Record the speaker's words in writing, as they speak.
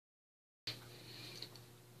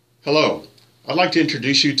Hello, I'd like to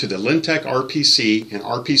introduce you to the LynTec RPC and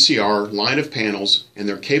RPCR line of panels and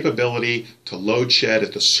their capability to load shed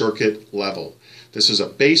at the circuit level. This is a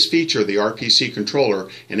base feature of the RPC controller,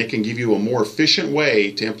 and it can give you a more efficient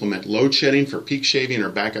way to implement load shedding for peak shaving or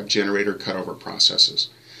backup generator cutover processes.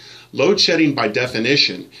 Load shedding, by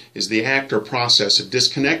definition, is the act or process of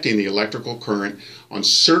disconnecting the electrical current on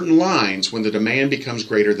certain lines when the demand becomes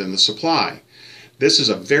greater than the supply. This is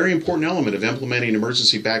a very important element of implementing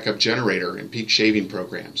emergency backup generator and peak shaving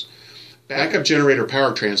programs. Backup generator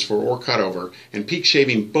power transfer or cutover and peak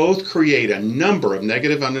shaving both create a number of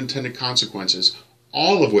negative unintended consequences,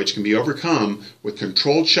 all of which can be overcome with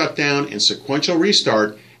controlled shutdown and sequential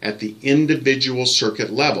restart at the individual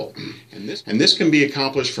circuit level. And this can be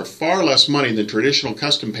accomplished for far less money than traditional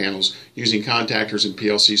custom panels using contactors and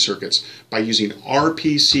PLC circuits by using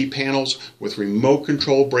RPC panels with remote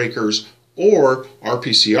control breakers or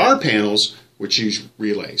RPCR panels which use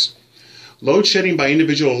relays. Load shedding by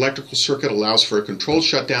individual electrical circuit allows for a controlled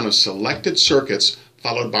shutdown of selected circuits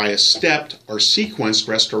followed by a stepped or sequenced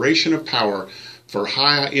restoration of power for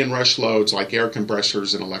high inrush loads like air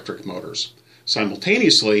compressors and electric motors.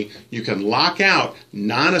 Simultaneously, you can lock out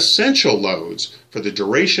non-essential loads for the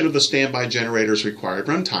duration of the standby generator's required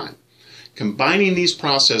runtime. Combining these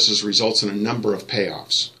processes results in a number of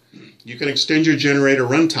payoffs. You can extend your generator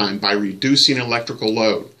runtime by reducing electrical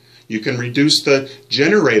load. You can reduce the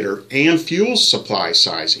generator and fuel supply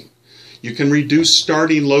sizing. You can reduce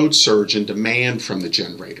starting load surge and demand from the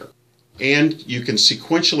generator. And you can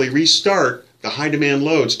sequentially restart the high demand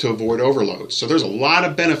loads to avoid overload. So there's a lot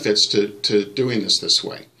of benefits to doing this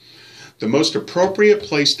way. The most appropriate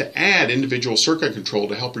place to add individual circuit control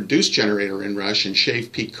to help reduce generator inrush and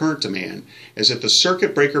shave peak current demand is at the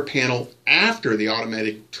circuit breaker panel after the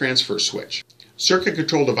automatic transfer switch. Circuit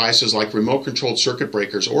control devices like remote controlled circuit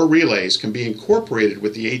breakers or relays can be incorporated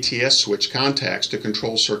with the ATS switch contacts to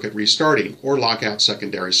control circuit restarting or lock out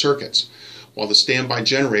secondary circuits, while the standby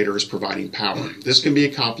generator is providing power. This can be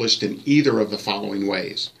accomplished in either of the following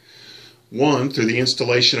ways. One, through the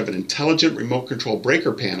installation of an intelligent remote control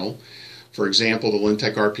breaker panel, for example, the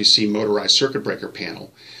LynTec RPC motorized circuit breaker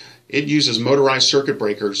panel. It uses motorized circuit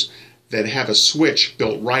breakers that have a switch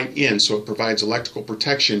built right in, so it provides electrical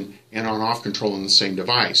protection and on-off control in the same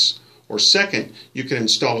device. Or second, you can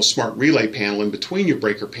install a smart relay panel in between your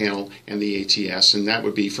breaker panel and the ATS, and that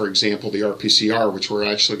would be, for example, the RPCR, which we're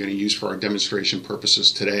actually going to use for our demonstration purposes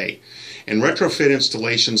today. In retrofit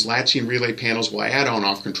installations, latching relay panels will add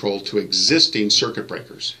on-off control to existing circuit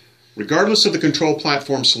breakers. Regardless of the control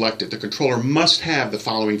platform selected, the controller must have the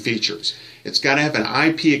following features. It's got to have an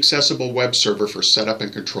IP accessible web server for setup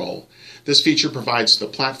and control. This feature provides the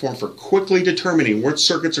platform for quickly determining which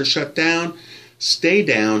circuits are shut down, stay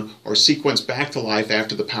down, or sequence back to life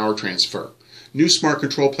after the power transfer. New smart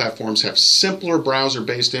control platforms have simpler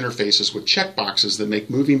browser-based interfaces with checkboxes that make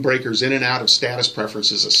moving breakers in and out of status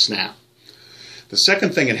preferences a snap. The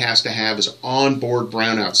second thing it has to have is onboard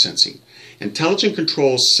brownout sensing. Intelligent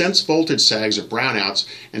controls sense voltage sags or brownouts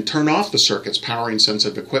and turn off the circuits powering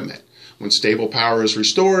sensitive equipment. When stable power is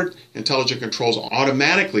restored, intelligent controls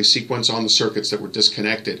automatically sequence on the circuits that were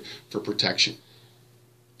disconnected for protection.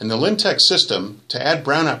 In the LynTec system, to add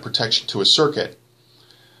brownout protection to a circuit,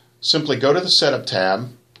 simply go to the Setup tab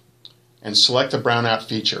and select the brownout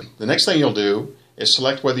feature. The next thing you'll do is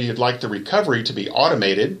select whether you'd like the recovery to be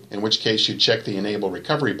automated, in which case you'd check the Enable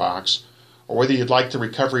Recovery box, or whether you'd like the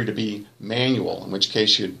recovery to be manual, in which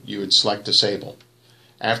case you would select Disable.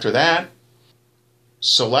 After that,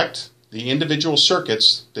 select the individual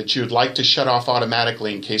circuits that you'd like to shut off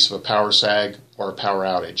automatically in case of a power sag or a power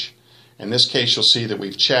outage. In this case, you'll see that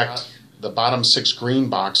we've checked the bottom 6 green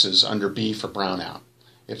boxes under B for brownout.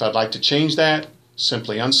 If I'd like to change that,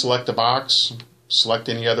 simply unselect the box, select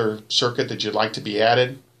any other circuit that you'd like to be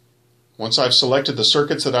added. Once I've selected the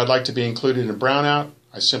circuits that I'd like to be included in brownout,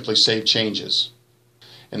 I simply save changes.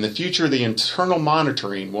 In the future, the internal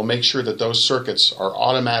monitoring will make sure that those circuits are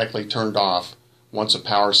automatically turned off once a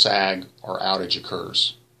power sag or outage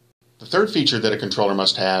occurs. The third feature that a controller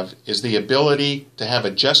must have is the ability to have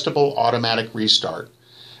adjustable automatic restart.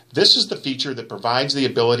 This is the feature that provides the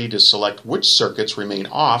ability to select which circuits remain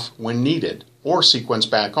off when needed or sequence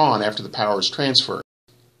back on after the power is transferred.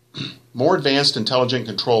 More advanced intelligent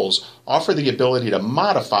controls offer the ability to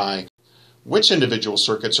modify which individual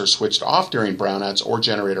circuits are switched off during brownouts or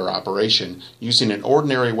generator operation using an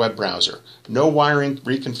ordinary web browser. No wiring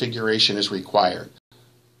reconfiguration is required.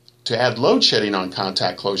 To add load shedding on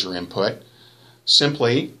contact closure input,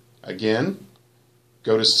 simply, again,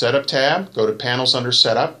 go to Setup tab, go to Panels under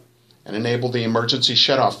Setup, and enable the Emergency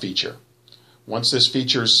Shutoff feature. Once this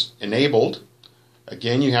feature is enabled,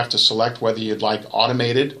 Again, you have to select whether you'd like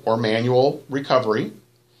automated or manual recovery.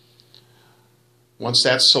 Once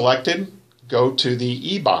that's selected, go to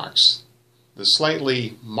the E-box, the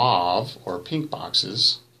slightly mauve or pink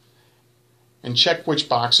boxes, and check which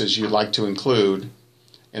boxes you'd like to include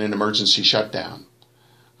in an emergency shutdown.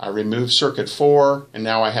 I removed circuit 4, and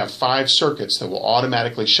now I have 5 circuits that will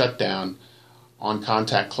automatically shut down on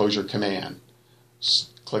contact closure command.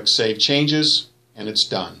 Click Save Changes, and it's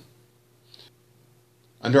done.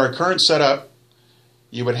 Under our current setup,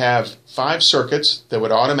 you would have 5 circuits that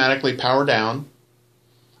would automatically power down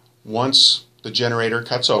once the generator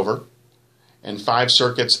cuts over, and 5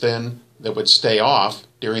 circuits then that would stay off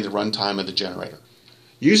during the runtime of the generator.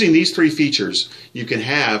 Using these 3 features, you can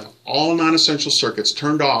have all non-essential circuits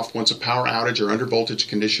turned off once a power outage or under voltage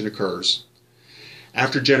condition occurs.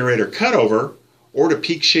 After generator cutover, or to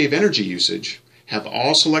peak shave energy usage, have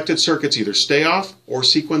all selected circuits either stay off or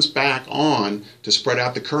sequence back on to spread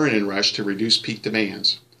out the current inrush to reduce peak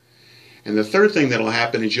demands. And the third thing that will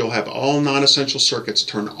happen is you'll have all non-essential circuits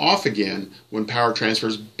turn off again when power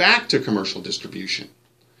transfers back to commercial distribution.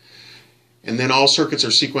 And then all circuits are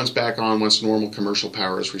sequenced back on once normal commercial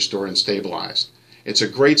power is restored and stabilized. It's a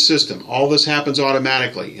great system. All this happens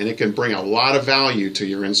automatically, and it can bring a lot of value to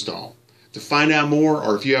your install. To find out more,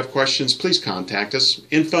 or if you have questions, please contact us,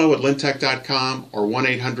 info@lyntec.com or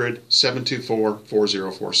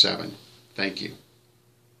 1-800-724-4047. Thank you.